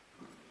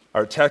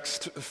Our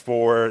text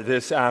for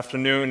this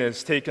afternoon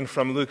is taken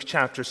from Luke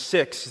chapter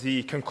 6,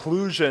 the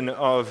conclusion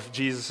of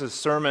Jesus'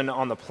 Sermon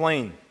on the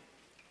Plain.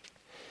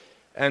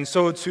 And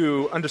so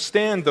to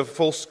understand the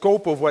full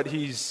scope of what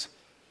he's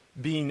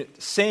been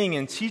saying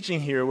and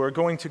teaching here, we're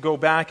going to go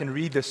back and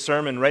read this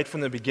sermon right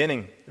from the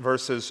beginning,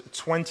 verses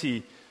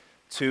 20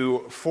 to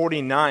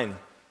 49.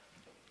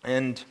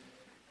 And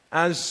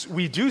as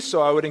we do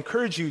so, I would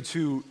encourage you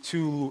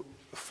to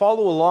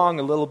follow along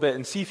a little bit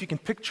and see if you can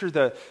picture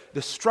the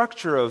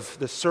structure of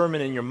the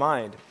sermon in your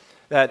mind.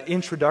 That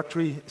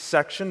introductory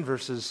section,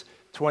 verses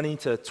 20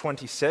 to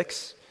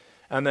 26,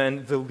 and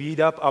then the lead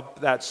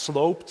up that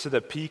slope to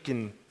the peak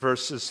in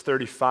verses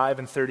 35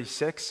 and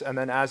 36, and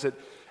then as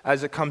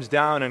it comes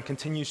down and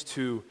continues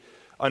to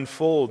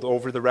unfold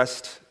over the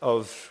rest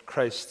of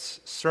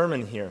Christ's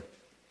sermon here.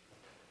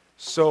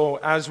 So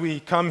as we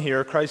come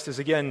here, Christ is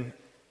again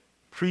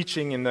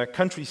preaching in the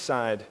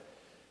countryside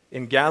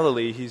in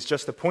Galilee. He's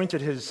just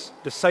appointed his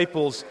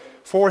disciples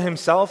for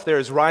himself. There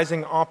is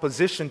rising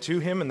opposition to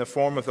him in the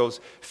form of those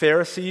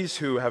Pharisees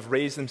who have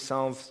raised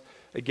themselves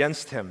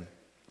against him.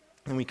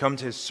 And we come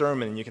to his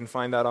sermon, and you can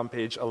find that on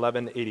page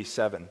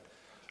 1187,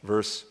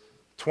 verse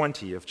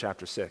 20 of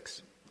chapter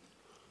 6.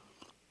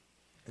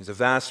 There's a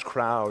vast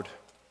crowd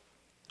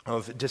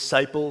of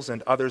disciples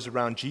and others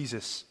around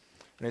Jesus.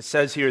 And it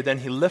says here, "Then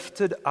he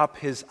lifted up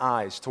his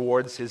eyes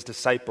towards his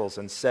disciples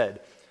and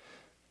said,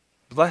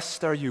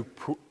 'Blessed are you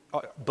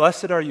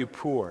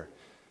poor,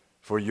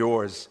 for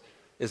yours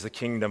is the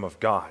kingdom of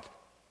God.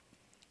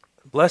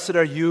 Blessed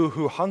are you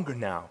who hunger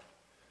now,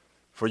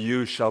 for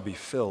you shall be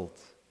filled.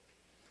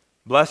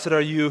 Blessed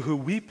are you who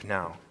weep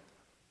now,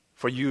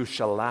 for you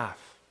shall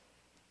laugh.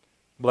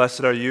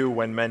 Blessed are you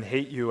when men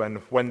hate you and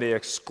when they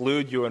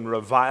exclude you and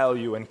revile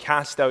you and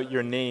cast out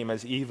your name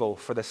as evil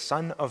for the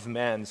Son of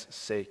Man's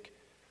sake.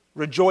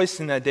 Rejoice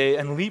in that day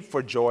and leap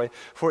for joy,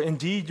 for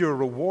indeed your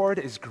reward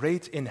is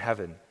great in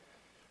heaven.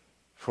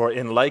 For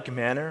in like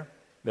manner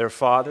their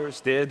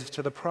fathers did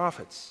to the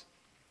prophets.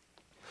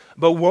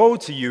 But woe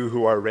to you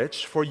who are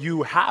rich, for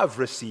you have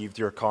received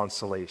your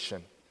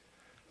consolation.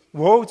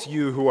 Woe to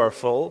you who are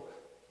full,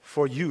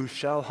 for you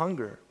shall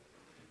hunger.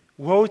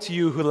 Woe to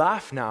you who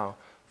laugh now,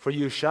 for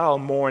you shall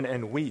mourn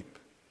and weep.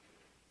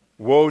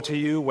 Woe to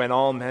you when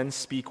all men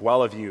speak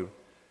well of you,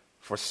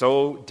 for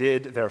so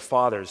did their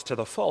fathers to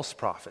the false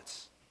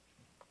prophets.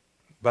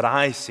 But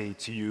I say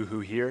to you who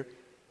hear,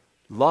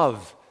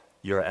 love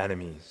your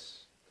enemies.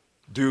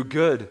 Do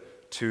good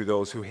to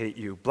those who hate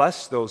you.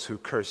 Bless those who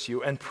curse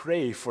you, and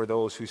pray for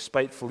those who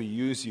spitefully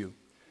use you.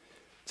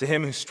 To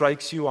him who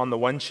strikes you on the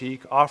one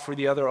cheek, offer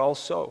the other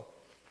also.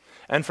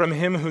 And from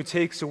him who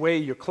takes away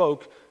your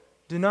cloak,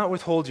 do not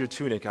withhold your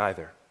tunic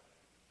either.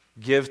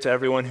 Give to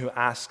everyone who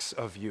asks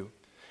of you.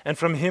 And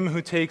from him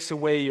who takes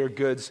away your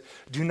goods,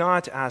 do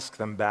not ask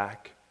them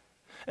back.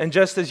 And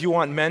just as you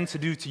want men to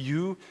do to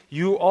you,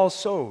 you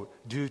also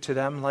do to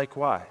them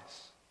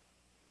likewise.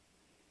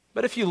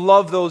 But if you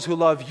love those who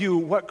love you,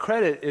 what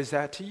credit is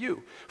that to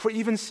you? For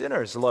even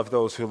sinners love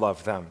those who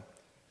love them.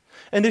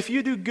 And if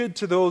you do good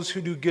to those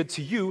who do good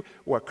to you,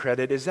 what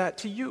credit is that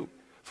to you?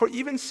 For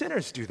even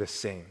sinners do the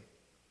same.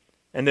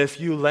 And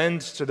if you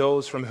lend to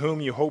those from whom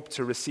you hope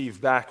to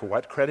receive back,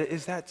 what credit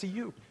is that to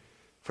you?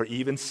 For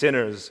even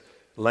sinners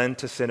lend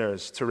to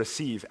sinners to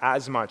receive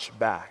as much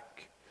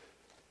back.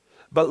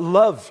 But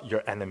love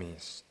your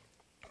enemies,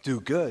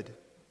 do good,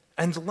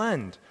 and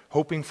lend,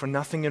 hoping for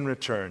nothing in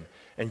return,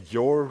 and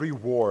your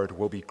reward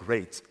will be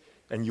great,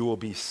 and you will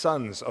be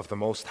sons of the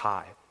Most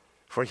High,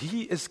 for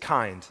he is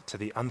kind to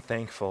the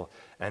unthankful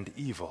and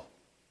evil.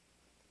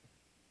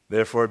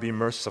 Therefore be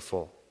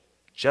merciful,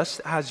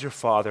 just as your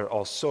Father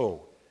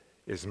also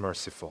is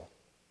merciful.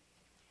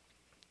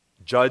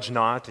 Judge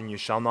not, and you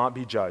shall not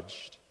be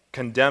judged.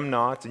 Condemn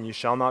not, and you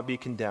shall not be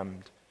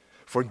condemned.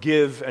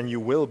 Forgive, and you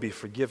will be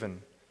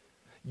forgiven.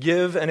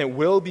 Give, and it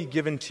will be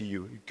given to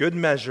you. Good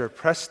measure,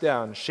 pressed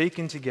down,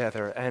 shaken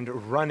together,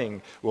 and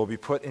running will be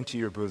put into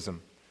your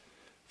bosom.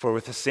 For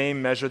with the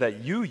same measure that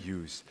you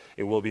use,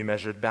 it will be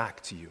measured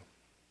back to you.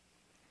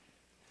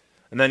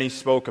 And then he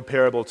spoke a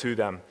parable to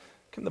them.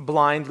 Can the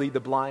blind lead the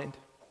blind?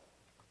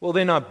 Will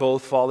they not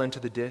both fall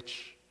into the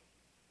ditch?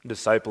 The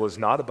disciple is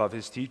not above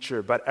his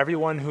teacher, but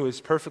everyone who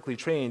is perfectly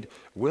trained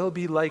will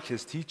be like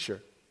his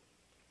teacher.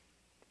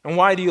 And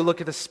why do you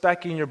look at the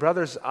speck in your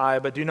brother's eye,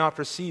 but do not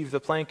perceive the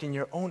plank in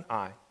your own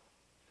eye?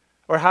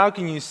 Or how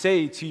can you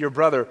say to your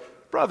brother,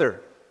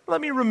 "Brother, let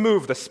me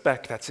remove the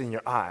speck that's in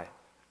your eye,"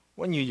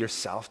 when you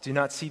yourself do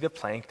not see the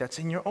plank that's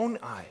in your own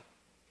eye?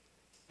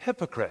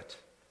 Hypocrite!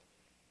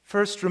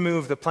 First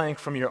remove the plank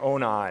from your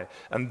own eye,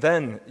 and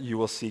then you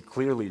will see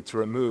clearly to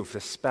remove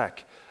the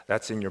speck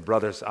that's in your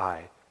brother's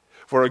eye.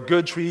 For a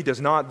good tree does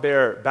not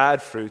bear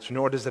bad fruit,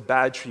 nor does a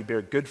bad tree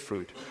bear good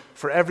fruit.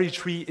 For every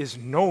tree is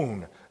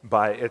known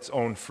by its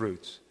own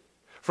fruit.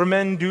 For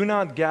men do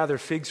not gather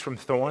figs from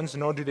thorns,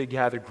 nor do they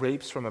gather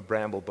grapes from a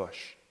bramble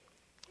bush.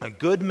 A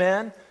good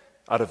man,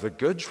 out of the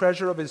good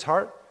treasure of his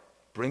heart,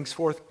 brings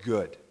forth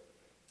good.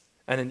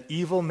 And an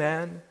evil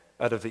man,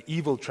 out of the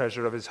evil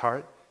treasure of his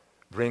heart,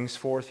 brings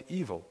forth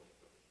evil.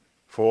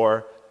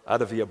 For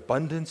out of the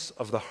abundance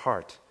of the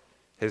heart,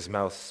 his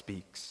mouth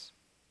speaks.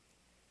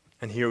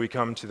 And here we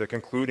come to the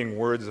concluding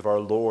words of our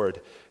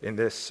Lord in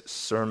this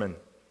sermon.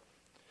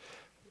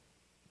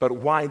 But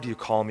why do you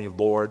call me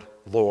Lord,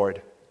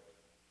 Lord,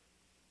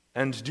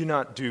 and do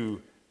not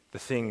do the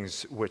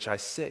things which I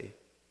say?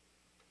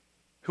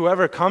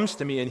 Whoever comes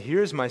to me and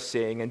hears my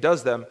saying and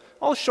does them,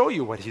 I'll show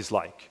you what he's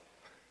like.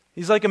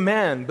 He's like a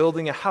man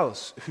building a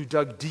house who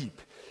dug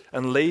deep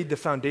and laid the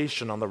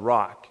foundation on the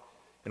rock.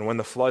 And when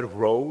the flood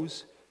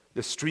rose,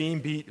 the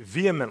stream beat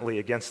vehemently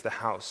against the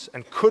house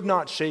and could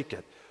not shake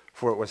it,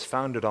 for it was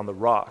founded on the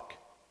rock.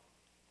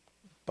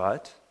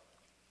 But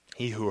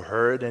he who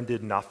heard and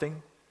did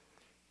nothing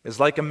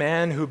is like a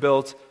man who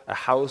built a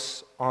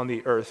house on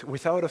the earth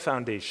without a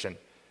foundation,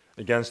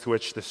 against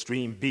which the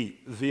stream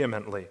beat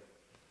vehemently,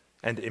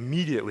 and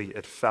immediately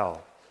it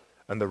fell,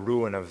 and the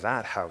ruin of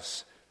that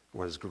house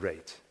was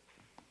great.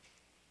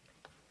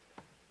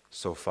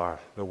 So far,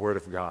 the word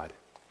of God.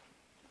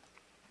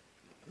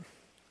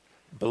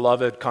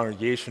 Beloved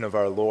congregation of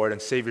our Lord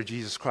and Savior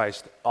Jesus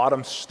Christ,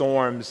 autumn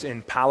storms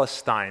in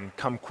Palestine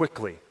come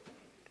quickly.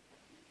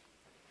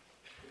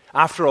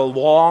 After a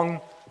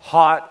long,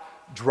 hot,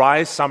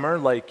 dry summer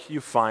like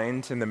you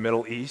find in the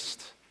Middle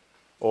East,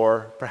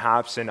 or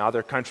perhaps in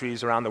other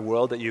countries around the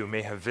world that you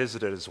may have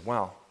visited as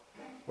well,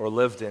 or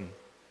lived in,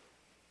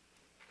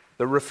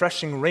 the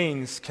refreshing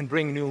rains can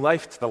bring new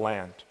life to the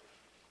land.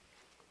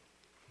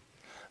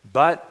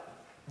 But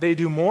they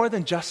do more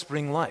than just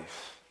bring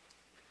life.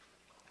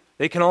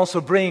 They can also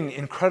bring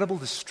incredible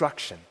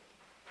destruction.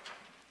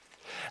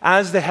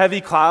 As the heavy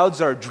clouds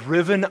are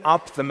driven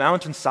up the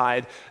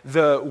mountainside,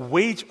 the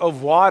weight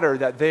of water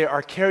that they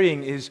are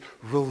carrying is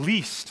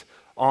released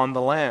on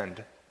the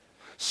land.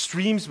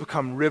 Streams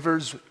become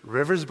rivers,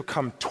 rivers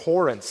become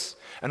torrents,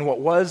 and what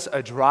was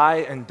a dry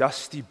and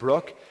dusty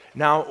brook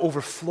now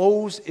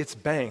overflows its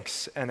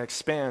banks and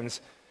expands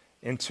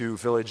into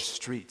village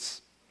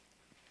streets.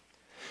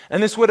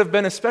 And this would have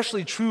been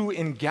especially true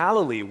in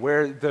Galilee,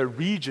 where the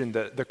region,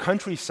 the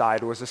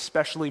countryside, was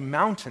especially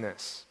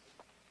mountainous.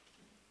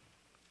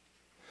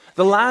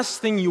 The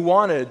last thing you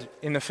wanted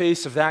in the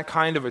face of that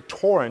kind of a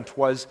torrent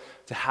was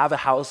to have a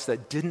house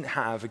that didn't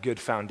have a good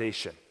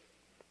foundation.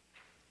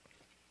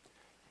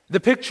 The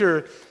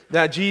picture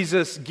that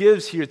Jesus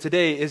gives here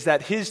today is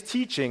that his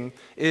teaching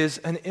is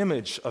an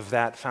image of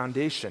that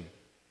foundation.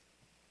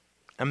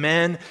 A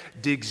man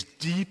digs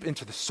deep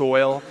into the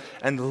soil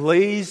and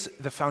lays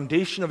the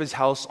foundation of his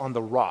house on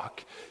the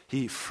rock.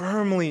 He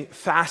firmly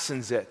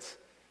fastens it.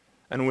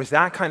 And with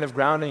that kind of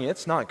grounding,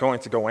 it's not going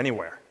to go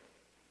anywhere.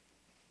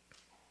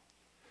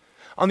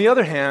 On the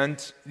other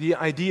hand, the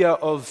idea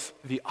of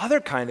the other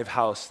kind of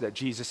house that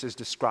Jesus is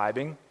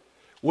describing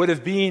would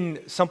have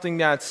been something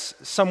that's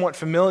somewhat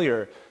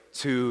familiar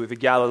to the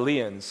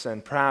Galileans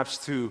and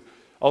perhaps to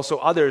also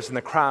others in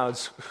the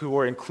crowds who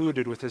were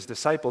included with his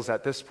disciples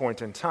at this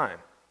point in time.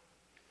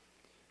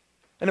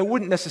 And it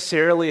wouldn't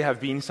necessarily have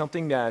been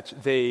something that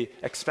they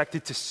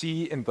expected to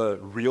see in the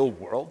real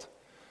world,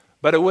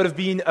 but it would have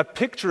been a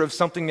picture of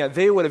something that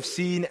they would have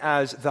seen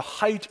as the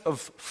height of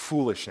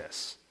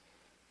foolishness.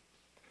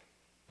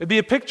 It'd be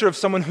a picture of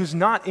someone who's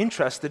not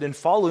interested in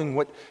following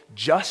what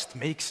just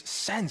makes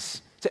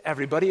sense to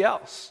everybody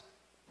else.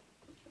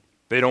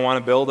 They don't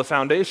want to build a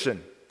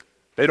foundation.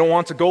 They don't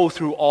want to go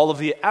through all of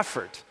the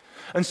effort.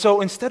 And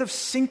so instead of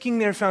sinking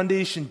their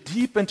foundation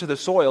deep into the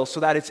soil so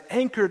that it's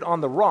anchored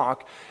on the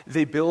rock,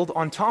 they build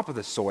on top of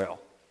the soil.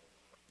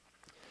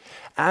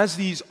 As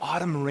these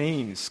autumn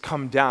rains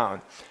come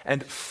down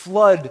and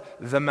flood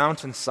the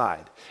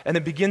mountainside, and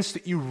it begins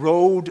to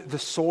erode the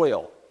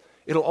soil,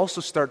 it'll also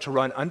start to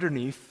run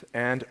underneath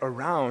and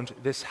around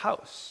this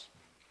house.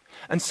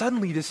 And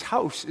suddenly this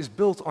house is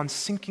built on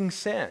sinking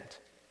sand.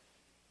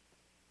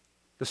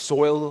 The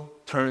soil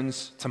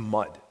turns to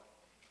mud.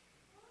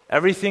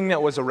 Everything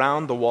that was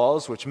around the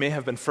walls, which may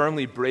have been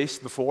firmly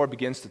braced before,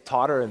 begins to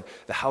totter, and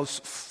the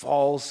house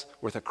falls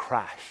with a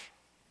crash.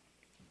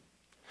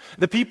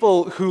 The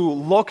people who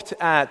looked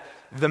at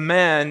the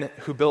man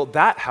who built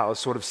that house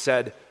sort of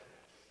said,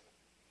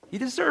 he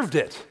deserved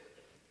it.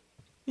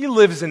 He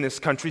lives in this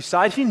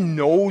countryside. He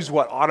knows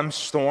what autumn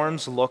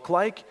storms look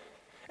like.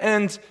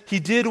 And he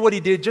did what he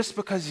did just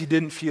because he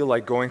didn't feel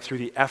like going through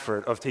the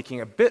effort of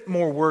taking a bit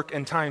more work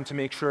and time to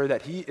make sure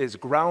that he is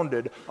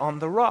grounded on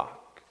the rock.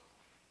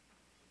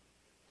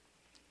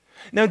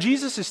 Now,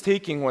 Jesus is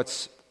taking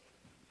what's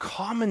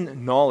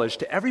common knowledge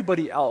to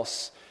everybody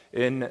else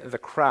in the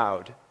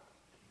crowd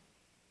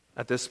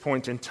at this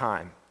point in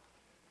time,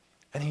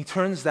 and he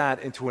turns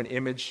that into an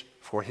image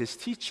for his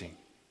teaching.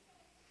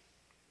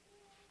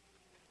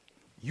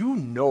 You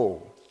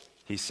know,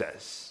 he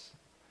says,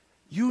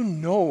 you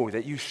know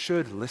that you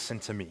should listen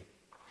to me.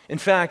 In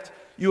fact,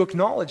 you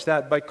acknowledge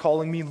that by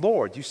calling me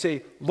Lord. You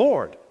say,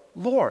 Lord,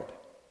 Lord.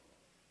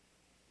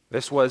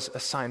 This was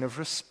a sign of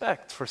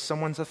respect for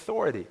someone's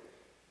authority.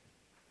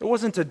 It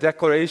wasn't a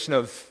declaration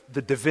of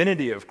the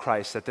divinity of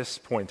Christ at this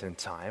point in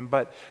time,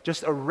 but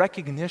just a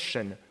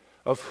recognition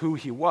of who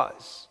he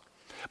was.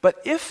 But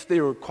if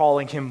they were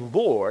calling him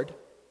Lord,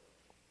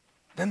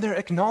 then they're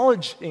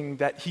acknowledging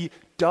that he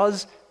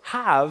does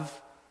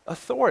have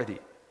authority.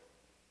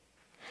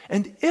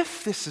 And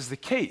if this is the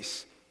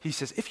case, he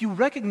says, if you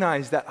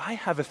recognize that I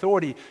have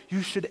authority,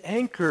 you should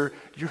anchor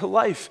your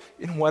life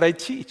in what I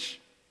teach,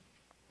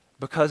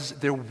 because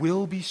there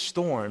will be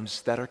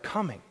storms that are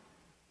coming.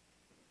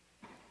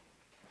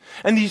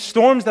 And these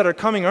storms that are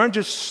coming aren't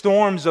just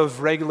storms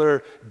of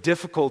regular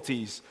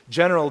difficulties,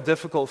 general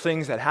difficult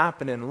things that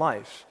happen in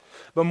life,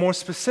 but more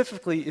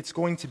specifically, it's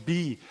going to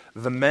be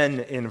the men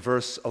in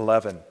verse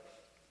 11,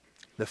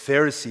 the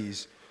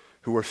Pharisees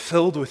who were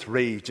filled with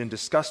rage and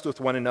discussed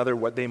with one another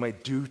what they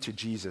might do to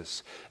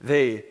Jesus.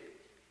 They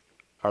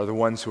are the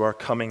ones who are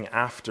coming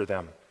after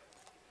them.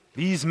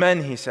 These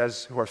men, he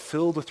says, who are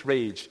filled with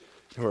rage,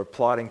 who are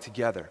plotting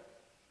together.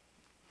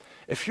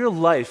 If your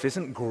life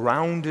isn't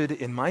grounded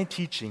in my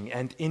teaching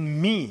and in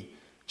me,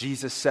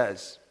 Jesus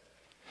says,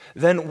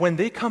 then when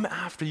they come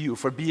after you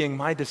for being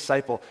my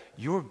disciple,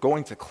 you're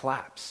going to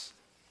collapse.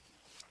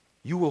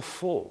 You will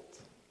fold.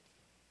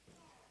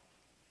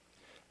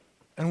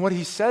 And what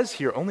he says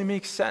here only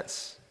makes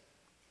sense.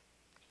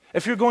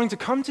 If you're going to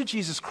come to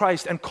Jesus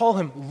Christ and call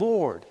him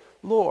Lord,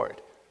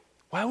 Lord,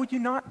 why would you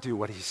not do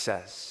what he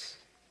says?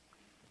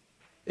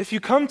 If you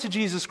come to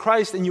Jesus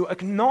Christ and you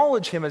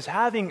acknowledge him as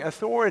having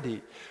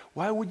authority,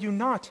 why would you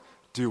not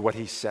do what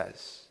he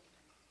says?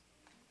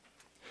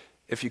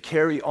 If you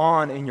carry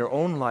on in your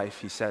own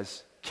life, he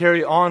says,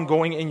 carry on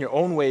going in your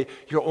own way,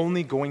 you're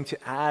only going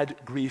to add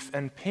grief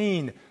and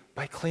pain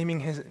by claiming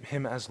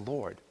him as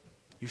Lord.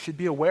 You should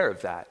be aware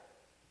of that.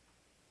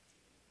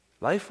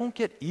 Life won't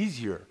get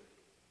easier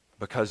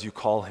because you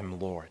call him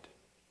Lord.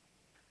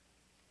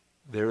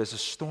 There is a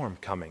storm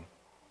coming.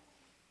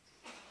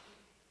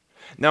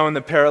 Now, in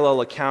the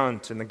parallel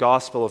account in the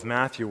Gospel of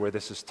Matthew where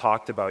this is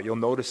talked about, you'll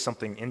notice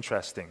something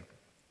interesting.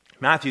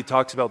 Matthew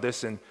talks about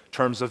this in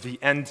terms of the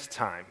end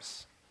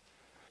times.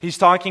 He's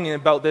talking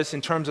about this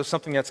in terms of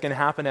something that's going to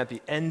happen at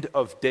the end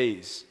of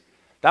days.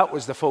 That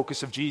was the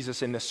focus of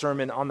Jesus in the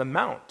Sermon on the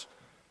Mount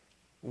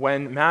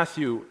when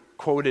Matthew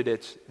quoted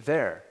it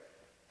there.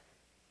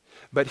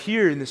 But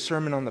here in the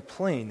Sermon on the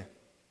Plain,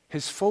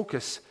 his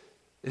focus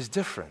is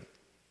different.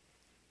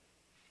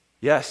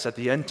 Yes, at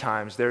the end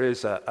times, there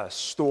is a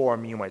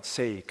storm, you might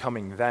say,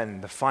 coming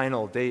then, the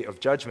final day of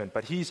judgment.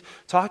 But he's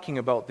talking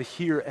about the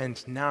here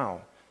and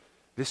now.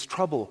 This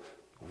trouble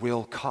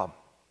will come.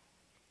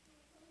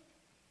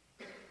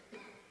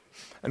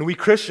 And we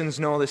Christians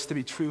know this to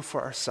be true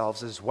for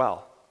ourselves as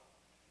well.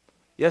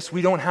 Yes,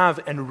 we don't have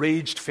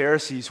enraged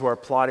Pharisees who are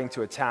plotting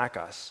to attack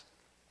us.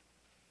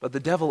 But the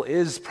devil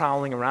is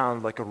prowling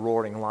around like a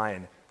roaring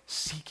lion,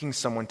 seeking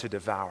someone to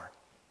devour.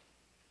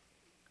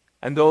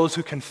 And those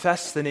who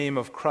confess the name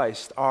of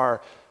Christ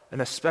are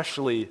an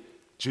especially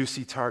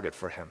juicy target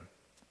for him.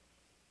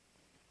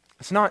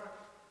 It's not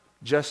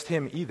just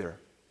him either.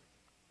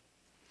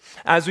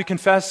 As we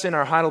confess in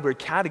our Heidelberg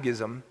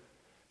Catechism,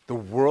 the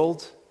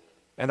world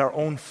and our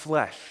own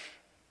flesh,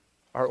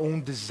 our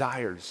own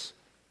desires,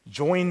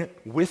 join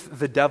with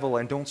the devil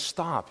and don't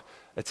stop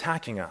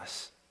attacking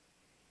us.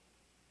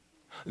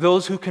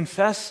 Those who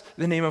confess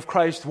the name of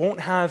Christ won't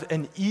have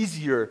an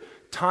easier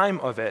time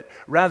of it.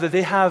 Rather,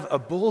 they have a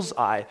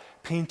bullseye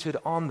painted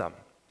on them.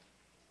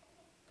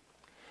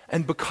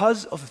 And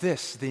because of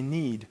this, they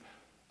need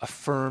a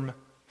firm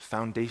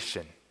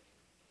foundation.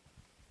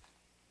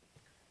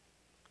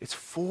 It's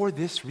for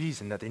this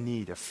reason that they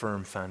need a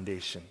firm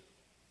foundation.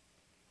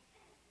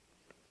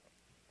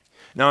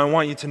 Now, I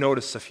want you to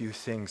notice a few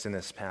things in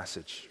this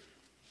passage.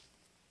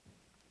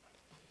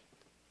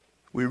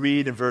 We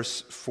read in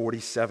verse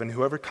 47,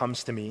 "Whoever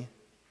comes to me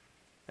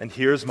and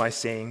hears my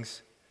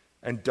sayings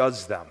and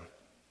does them,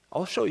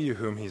 I'll show you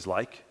whom he's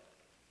like."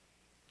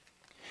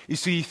 You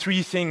see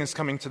three things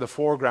coming to the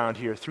foreground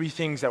here, three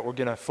things that we're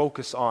going to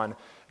focus on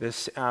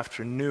this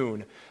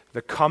afternoon: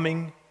 the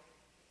coming,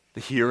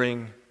 the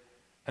hearing,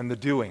 and the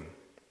doing.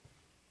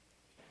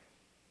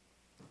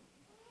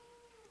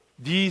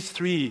 These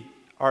three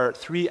are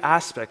three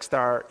aspects that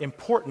are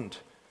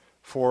important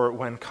for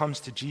when it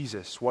comes to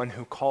Jesus, one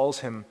who calls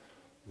him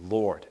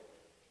Lord.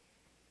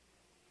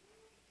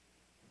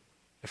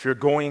 If you're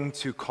going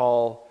to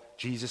call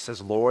Jesus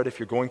as Lord, if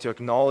you're going to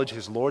acknowledge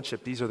his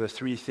lordship, these are the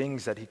three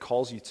things that he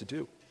calls you to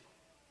do.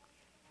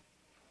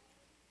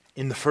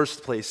 In the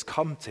first place,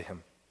 come to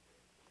him.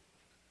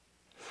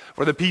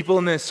 For the people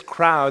in this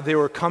crowd, they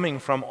were coming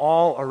from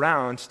all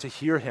around to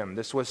hear him.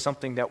 This was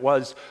something that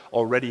was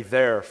already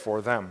there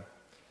for them.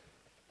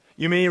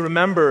 You may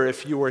remember,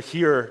 if you were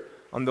here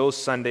on those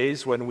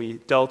Sundays when we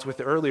dealt with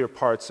the earlier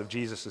parts of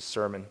Jesus'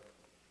 sermon.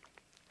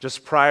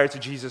 Just prior to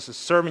Jesus'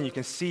 sermon, you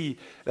can see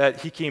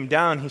that he came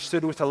down, he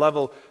stood with a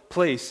level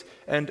place,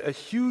 and a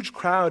huge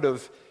crowd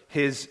of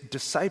his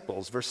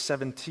disciples, verse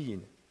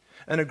 17,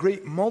 and a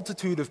great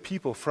multitude of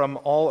people from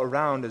all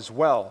around as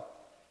well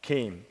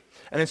came.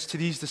 And it's to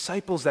these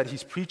disciples that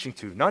he's preaching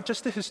to, not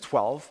just to his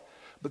 12,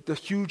 but the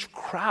huge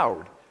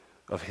crowd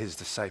of his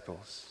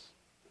disciples.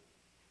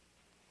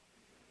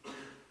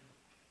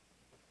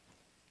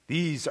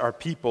 These are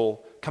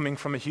people coming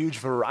from a huge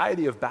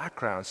variety of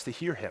backgrounds to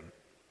hear him.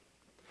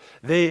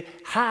 They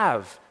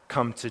have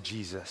come to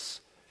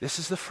Jesus. This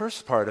is the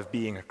first part of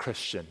being a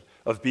Christian,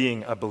 of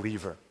being a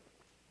believer.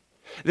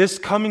 This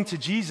coming to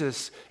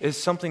Jesus is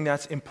something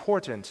that's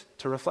important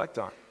to reflect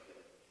on.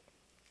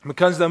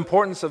 Because the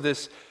importance of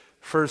this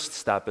first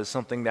step is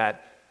something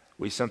that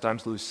we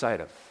sometimes lose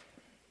sight of.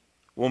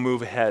 We'll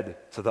move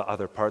ahead to the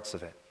other parts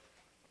of it.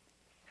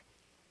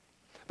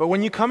 But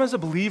when you come as a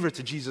believer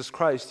to Jesus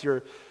Christ,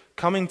 you're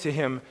coming to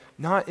him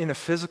not in a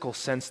physical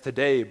sense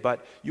today,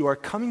 but you are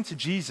coming to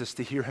Jesus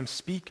to hear him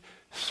speak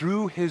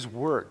through his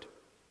word.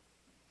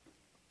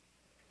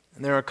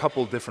 And there are a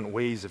couple different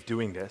ways of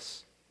doing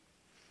this.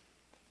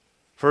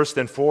 First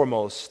and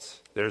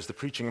foremost, there's the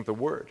preaching of the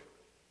word,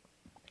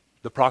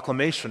 the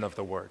proclamation of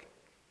the word.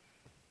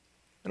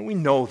 And we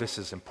know this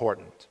is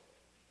important.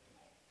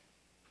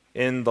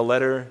 In the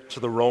letter to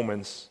the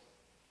Romans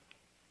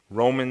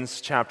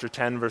chapter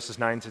 10, verses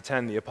 9 to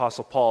 10, the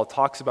Apostle Paul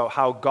talks about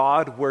how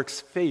God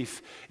works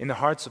faith in the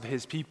hearts of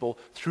his people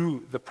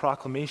through the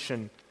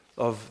proclamation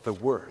of the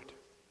word.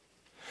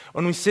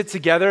 When we sit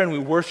together and we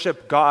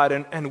worship God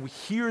and we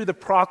hear the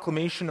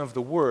proclamation of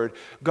the word,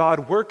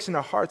 God works in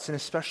our hearts in a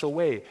special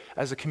way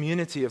as a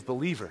community of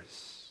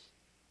believers.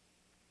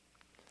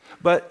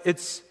 But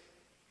it's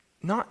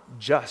not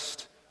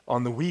just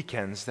on the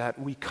weekends that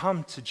we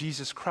come to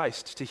Jesus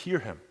Christ to hear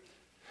him.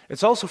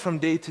 It's also from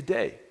day to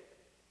day.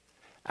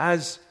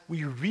 As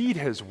we read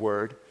his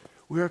word,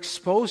 we're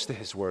exposed to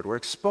his word. We're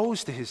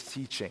exposed to his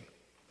teaching.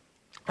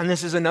 And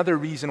this is another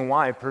reason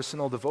why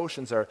personal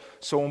devotions are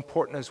so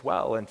important as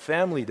well, and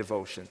family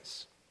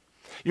devotions.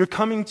 You're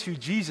coming to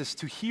Jesus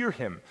to hear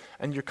him,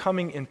 and you're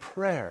coming in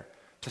prayer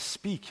to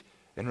speak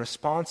in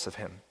response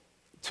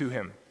to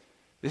him.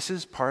 This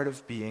is part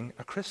of being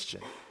a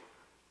Christian.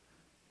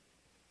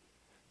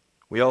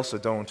 We also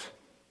don't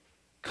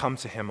come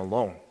to him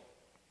alone.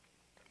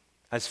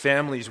 As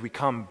families, we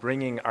come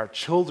bringing our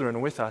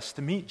children with us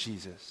to meet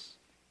Jesus.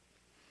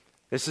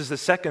 This is the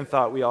second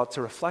thought we ought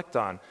to reflect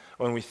on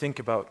when we think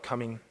about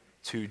coming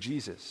to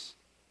Jesus.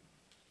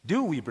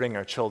 Do we bring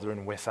our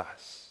children with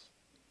us?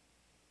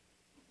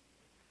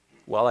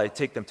 Well, I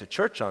take them to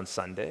church on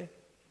Sunday.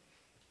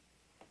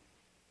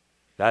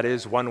 That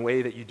is one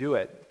way that you do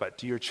it. But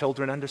do your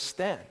children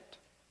understand?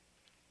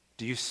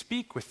 Do you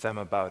speak with them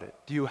about it?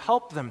 Do you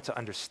help them to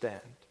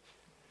understand?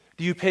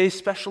 Do you pay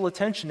special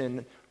attention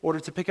in order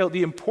to pick out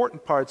the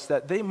important parts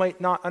that they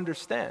might not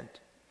understand?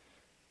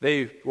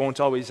 They won't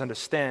always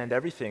understand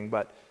everything,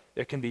 but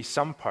there can be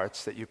some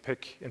parts that you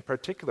pick in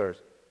particular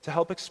to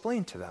help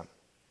explain to them.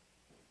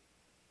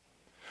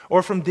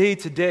 Or from day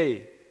to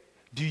day,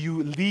 do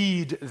you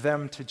lead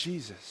them to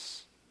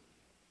Jesus?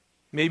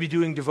 Maybe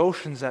doing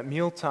devotions at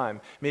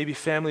mealtime, maybe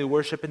family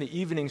worship in the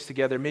evenings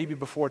together, maybe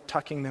before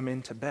tucking them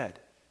into bed.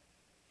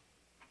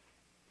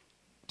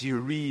 Do you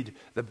read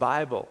the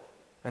Bible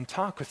and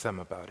talk with them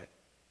about it?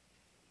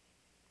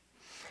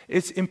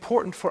 It's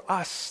important for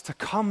us to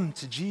come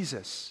to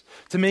Jesus,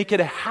 to make it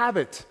a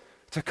habit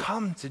to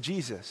come to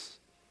Jesus.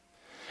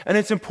 And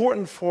it's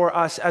important for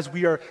us as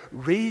we are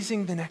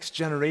raising the next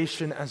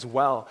generation as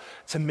well,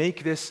 to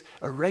make this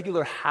a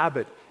regular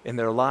habit in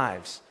their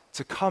lives,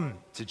 to come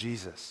to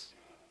Jesus.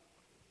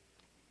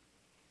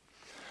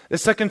 The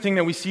second thing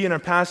that we see in our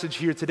passage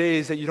here today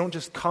is that you don't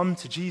just come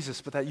to Jesus,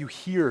 but that you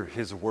hear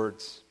his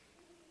words.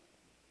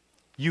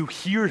 You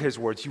hear his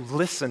words, you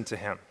listen to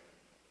him.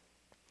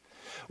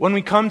 When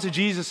we come to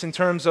Jesus in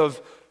terms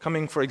of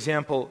coming, for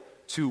example,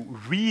 to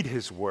read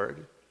his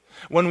word,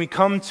 when we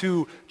come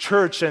to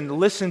church and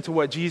listen to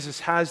what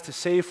Jesus has to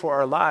say for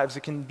our lives,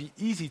 it can be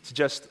easy to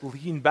just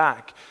lean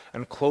back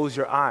and close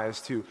your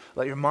eyes, to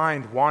let your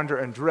mind wander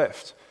and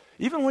drift.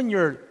 Even when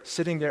you're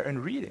sitting there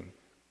and reading,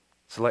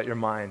 to let your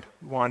mind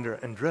wander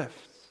and drift.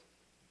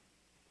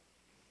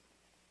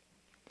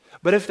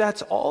 But if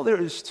that's all there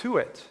is to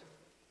it,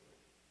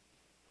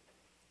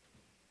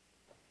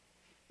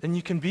 then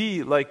you can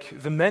be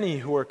like the many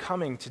who are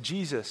coming to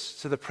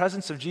Jesus, to the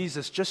presence of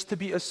Jesus, just to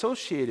be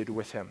associated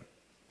with him,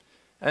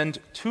 and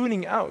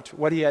tuning out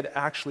what he had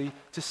actually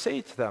to say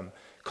to them,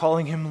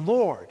 calling him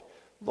Lord,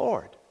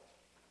 Lord.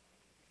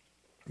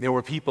 There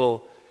were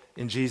people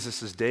in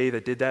Jesus' day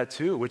that did that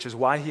too, which is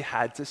why he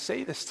had to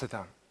say this to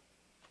them.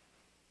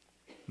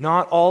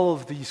 Not all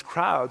of these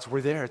crowds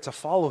were there to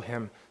follow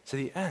him to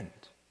the end.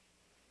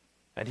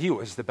 And he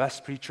was the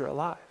best preacher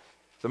alive,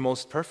 the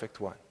most perfect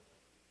one.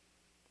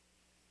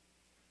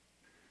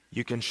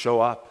 You can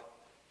show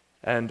up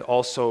and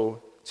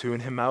also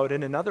tune him out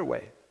in another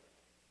way.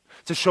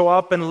 To show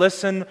up and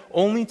listen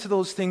only to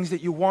those things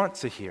that you want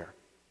to hear.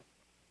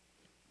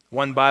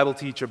 One Bible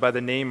teacher by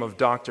the name of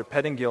Dr.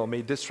 Pettingill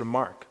made this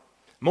remark.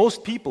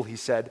 Most people, he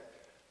said,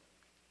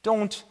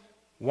 don't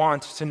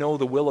want to know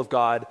the will of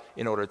God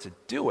in order to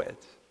do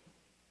it.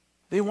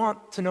 They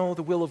want to know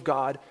the will of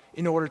God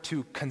in order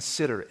to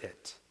consider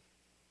it.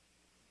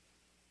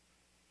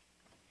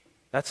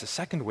 That's the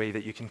second way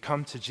that you can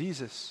come to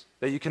Jesus,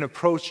 that you can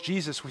approach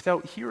Jesus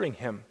without hearing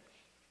him.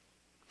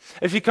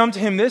 If you come to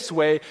him this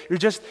way, you're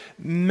just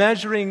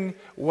measuring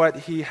what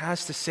he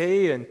has to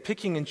say and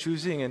picking and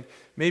choosing and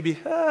maybe,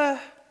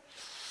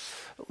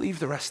 leave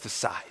the rest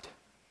aside.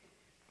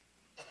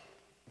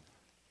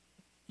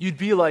 You'd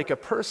be like a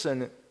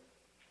person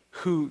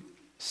who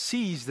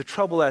sees the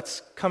trouble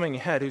that's coming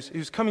ahead,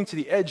 who's coming to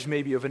the edge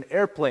maybe of an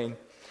airplane,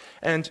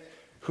 and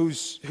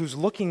who's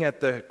looking at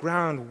the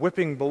ground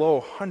whipping below,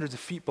 hundreds of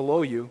feet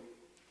below you,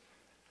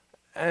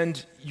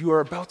 and you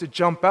are about to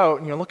jump out,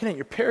 and you're looking at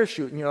your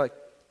parachute, and you're like,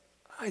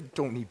 I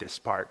don't need this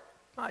part.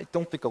 I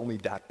don't think I'll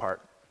need that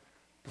part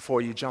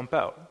before you jump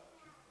out.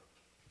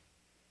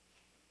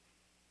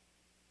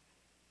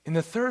 In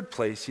the third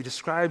place, he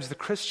describes the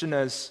Christian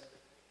as,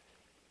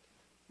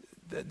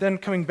 then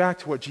coming back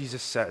to what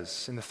Jesus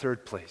says in the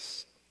third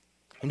place,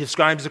 he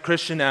describes the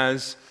Christian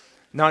as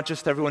not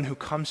just everyone who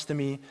comes to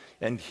me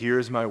and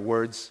hears my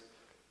words,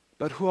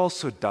 but who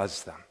also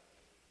does them.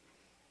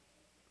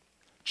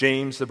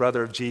 James, the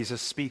brother of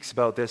Jesus, speaks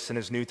about this in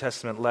his New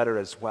Testament letter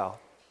as well.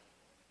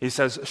 He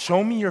says,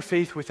 show me your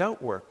faith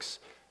without works,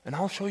 and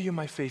I'll show you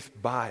my faith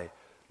by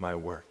my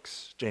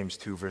works. James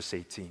 2, verse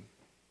 18.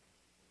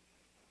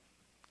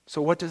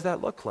 So what does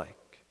that look like?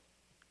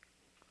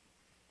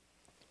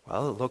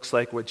 Well, it looks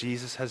like what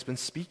Jesus has been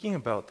speaking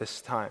about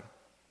this time.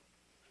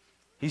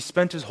 He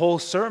spent his whole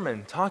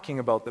sermon talking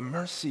about the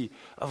mercy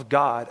of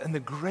God and the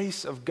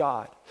grace of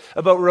God,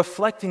 about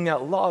reflecting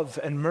that love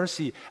and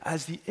mercy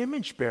as the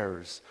image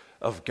bearers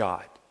of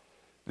God.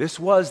 This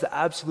was the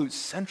absolute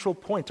central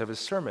point of his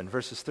sermon,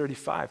 verses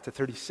 35 to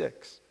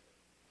 36.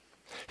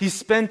 He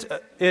spent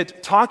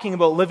it talking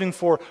about living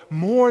for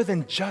more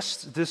than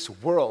just this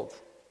world,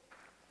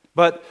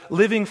 but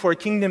living for a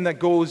kingdom that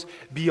goes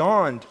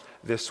beyond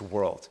this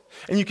world.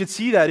 And you could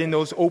see that in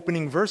those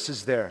opening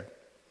verses there.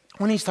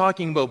 When he's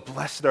talking about,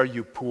 blessed are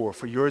you poor,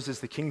 for yours is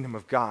the kingdom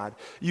of God.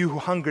 You who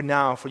hunger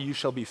now, for you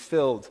shall be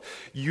filled.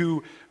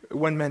 You,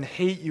 when men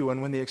hate you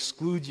and when they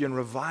exclude you and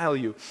revile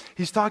you.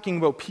 He's talking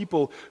about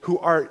people who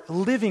are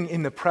living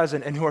in the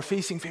present and who are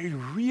facing very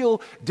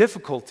real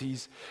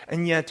difficulties,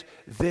 and yet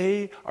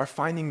they are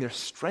finding their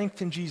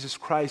strength in Jesus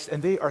Christ,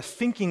 and they are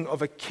thinking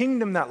of a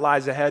kingdom that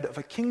lies ahead, of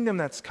a kingdom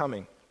that's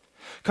coming.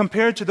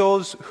 Compared to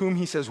those whom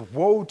he says,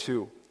 woe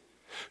to,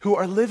 who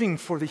are living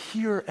for the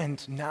here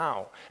and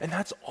now. And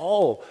that's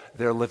all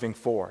they're living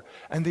for.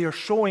 And they are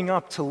showing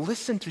up to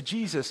listen to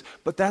Jesus,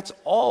 but that's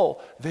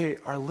all they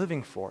are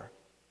living for.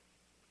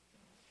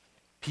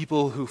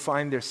 People who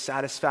find their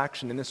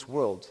satisfaction in this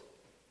world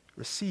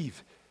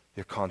receive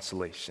their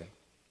consolation.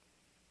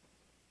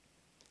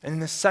 And in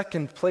the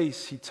second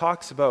place, he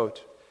talks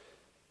about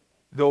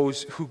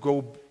those who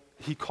go,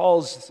 he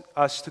calls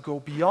us to go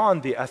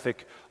beyond the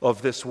ethic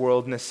of this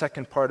world in the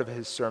second part of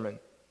his sermon.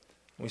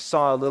 We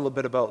saw a little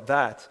bit about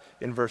that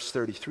in verse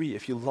 33.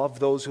 If you love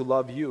those who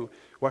love you,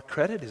 what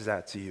credit is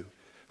that to you?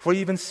 For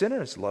even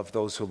sinners love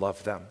those who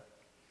love them.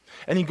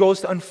 And he goes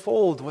to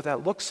unfold what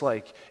that looks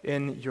like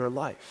in your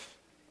life.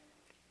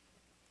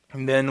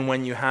 And then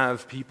when you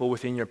have people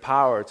within your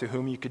power to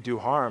whom you could do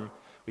harm,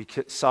 we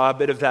saw a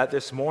bit of that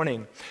this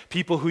morning.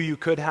 People who you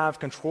could have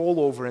control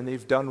over and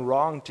they've done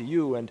wrong to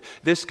you, and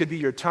this could be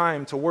your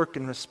time to work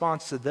in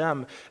response to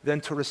them,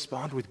 then to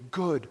respond with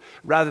good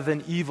rather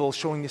than evil,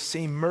 showing the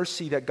same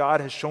mercy that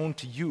God has shown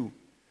to you.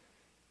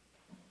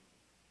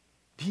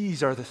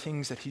 These are the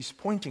things that he's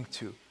pointing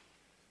to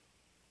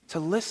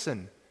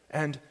listen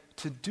and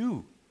to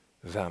do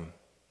them.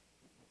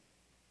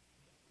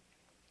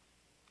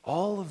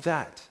 All of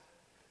that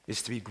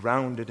is to be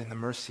grounded in the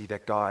mercy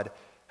that God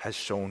has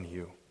shown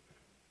you.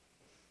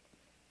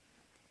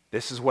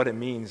 This is what it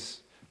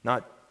means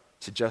not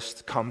to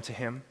just come to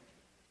him,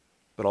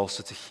 but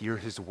also to hear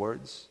his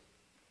words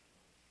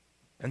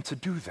and to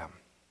do them.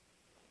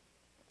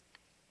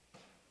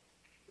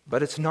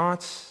 But it's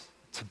not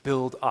to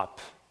build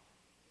up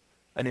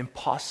an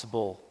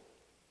impossible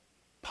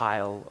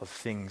pile of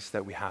things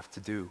that we have to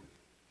do.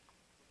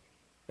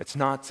 It's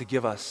not to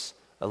give us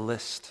a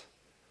list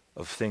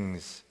of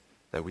things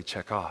that we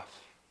check off.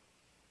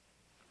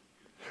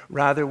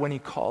 Rather, when he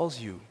calls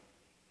you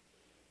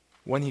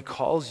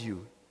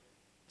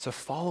to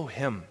follow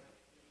him,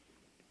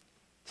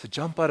 to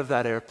jump out of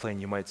that airplane,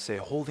 you might say,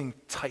 holding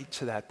tight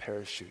to that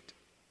parachute.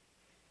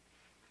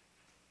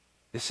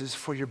 This is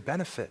for your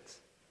benefit.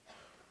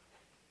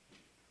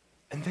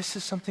 And this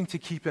is something to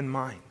keep in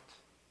mind.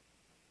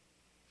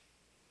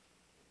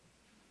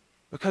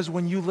 Because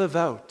when you live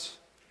out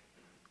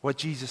what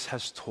Jesus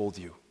has told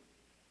you,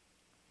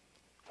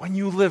 when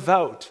you live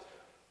out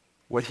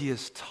what he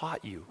has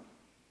taught you,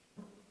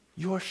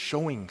 you are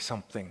showing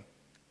something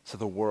to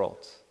the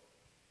world.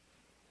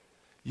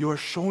 You are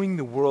showing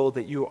the world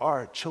that you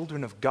are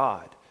children of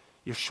God.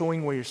 You're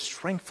showing where your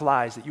strength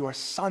lies, that you are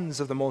sons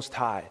of the Most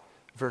High.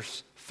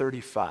 Verse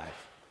 35.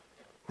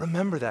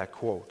 Remember that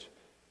quote,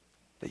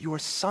 that you are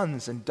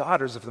sons and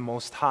daughters of the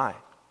Most High.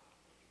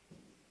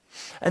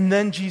 And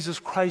then Jesus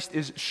Christ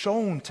is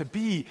shown to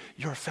be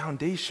your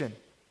foundation.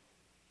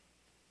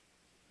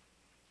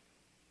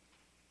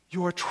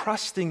 You are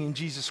trusting in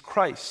Jesus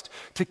Christ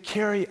to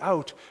carry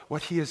out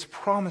what he has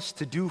promised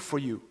to do for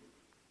you.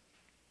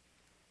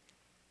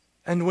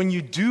 And when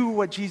you do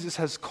what Jesus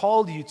has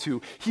called you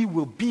to, He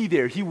will be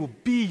there. He will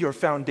be your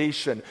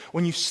foundation.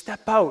 When you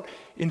step out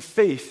in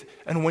faith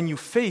and when you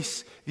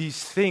face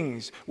these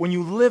things, when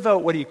you live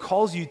out what He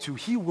calls you to,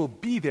 He will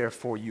be there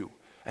for you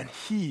and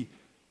He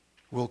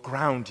will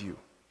ground you.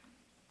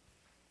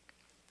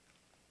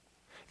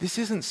 This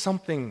isn't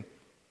something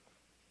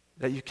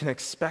that you can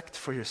expect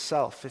for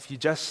yourself if you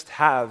just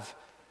have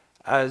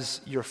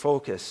as your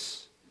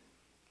focus,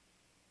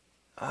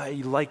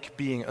 I like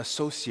being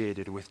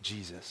associated with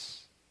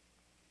Jesus.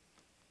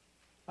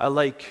 I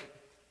like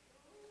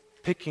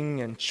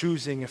picking and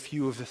choosing a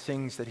few of the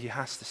things that He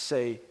has to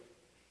say.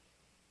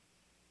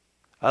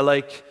 I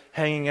like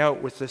hanging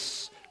out with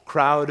this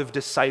crowd of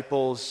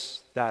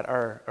disciples that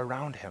are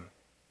around Him.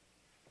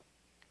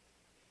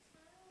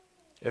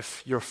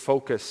 If your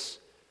focus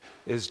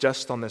is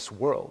just on this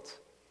world,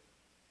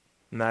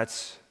 and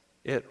that's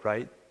it,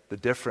 right? The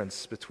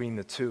difference between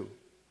the two.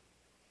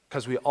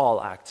 Because we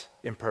all act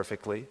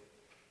imperfectly.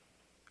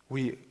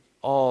 We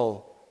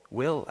all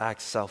will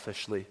act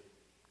selfishly.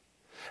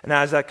 And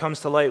as that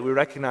comes to light, we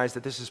recognize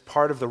that this is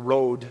part of the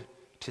road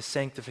to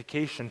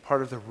sanctification,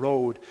 part of the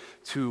road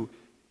to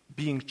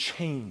being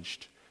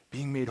changed,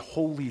 being made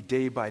holy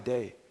day by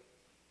day.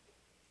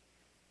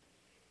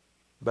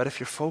 But if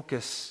your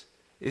focus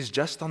is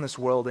just on this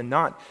world and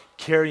not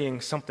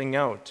carrying something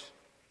out,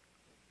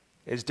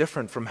 is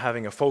different from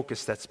having a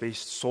focus that's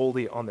based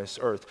solely on this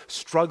earth.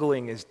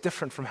 Struggling is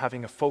different from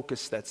having a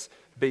focus that's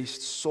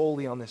based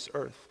solely on this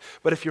earth.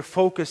 But if your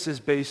focus is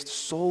based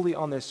solely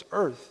on this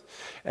earth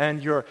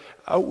and your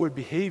outward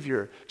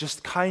behavior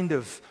just kind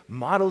of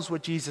models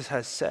what Jesus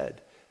has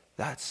said,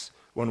 that's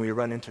when we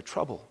run into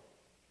trouble.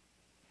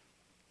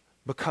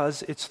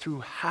 Because it's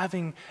through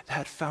having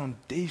that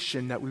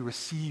foundation that we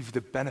receive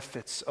the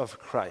benefits of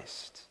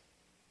Christ.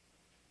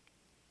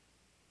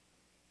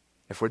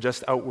 If we're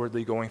just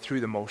outwardly going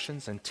through the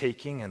motions and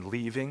taking and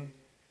leaving,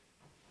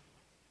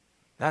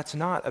 that's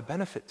not a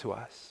benefit to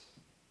us.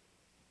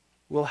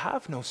 We'll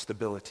have no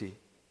stability,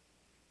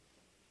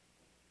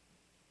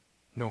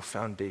 no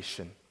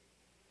foundation.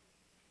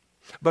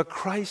 But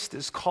Christ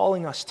is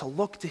calling us to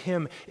look to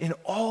Him in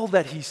all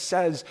that He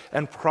says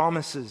and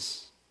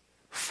promises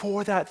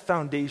for that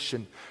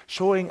foundation,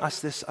 showing us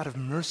this out of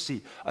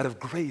mercy, out of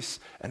grace,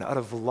 and out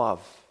of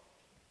love.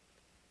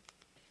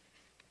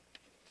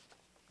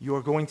 You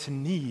are going to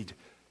need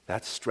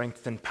that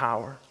strength and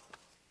power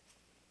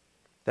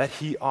that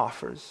He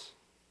offers,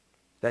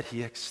 that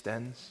He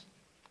extends.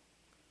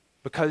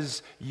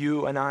 Because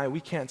you and I, we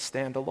can't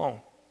stand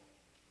alone.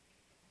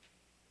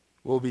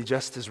 We'll be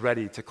just as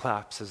ready to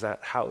collapse as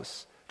that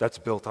house that's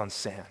built on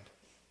sand.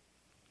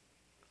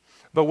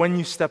 But when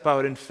you step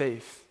out in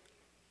faith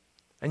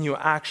and you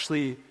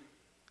actually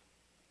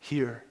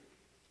hear,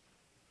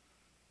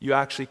 you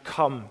actually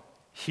come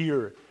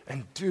here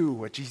and do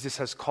what Jesus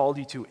has called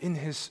you to in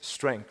His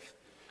strength,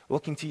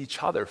 looking to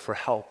each other for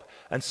help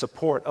and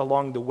support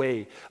along the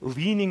way,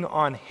 leaning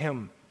on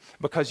Him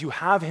because you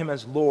have Him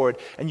as Lord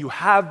and you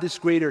have this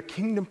greater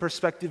kingdom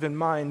perspective in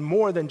mind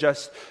more than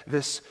just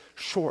this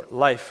short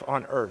life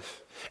on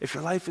earth. If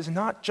your life is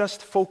not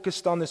just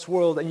focused on this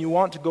world and you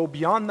want to go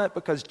beyond that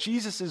because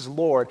Jesus is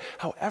Lord,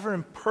 however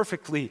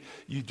imperfectly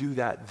you do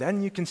that,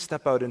 then you can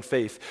step out in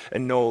faith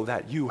and know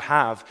that you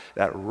have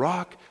that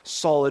rock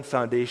solid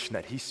foundation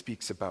that He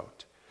speaks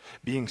about,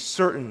 being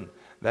certain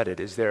that it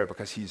is there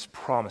because He's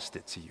promised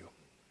it to you.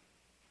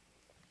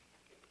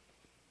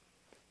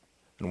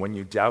 And when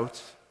you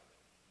doubt,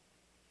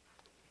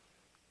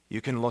 you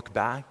can look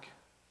back.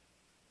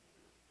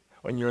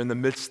 When you're in the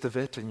midst of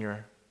it and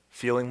you're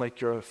feeling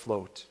like you're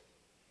afloat,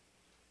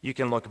 you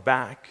can look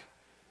back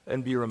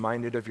and be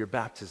reminded of your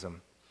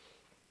baptism,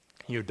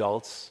 you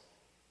adults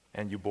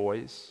and you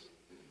boys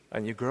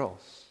and you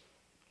girls.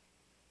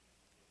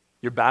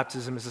 Your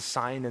baptism is a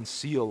sign and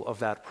seal of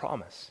that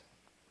promise.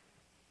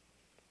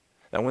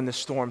 That when the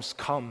storms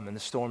come and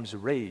the storms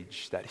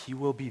rage, that He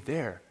will be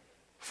there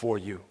for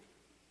you,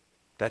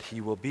 that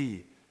He will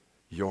be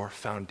your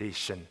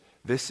foundation.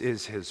 This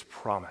is His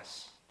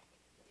promise.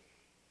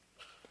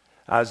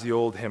 As the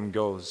old hymn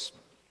goes,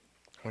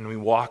 when we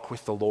walk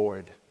with the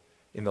Lord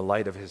in the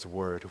light of His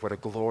word, what a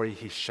glory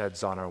He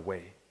sheds on our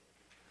way.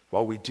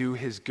 While we do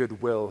His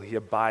good will, He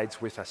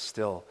abides with us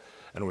still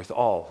and with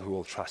all who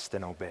will trust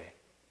and obey.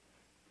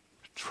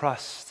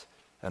 Trust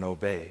and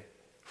obey,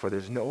 for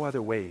there's no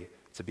other way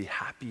to be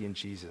happy in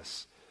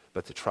Jesus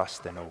but to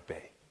trust and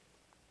obey.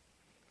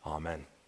 Amen.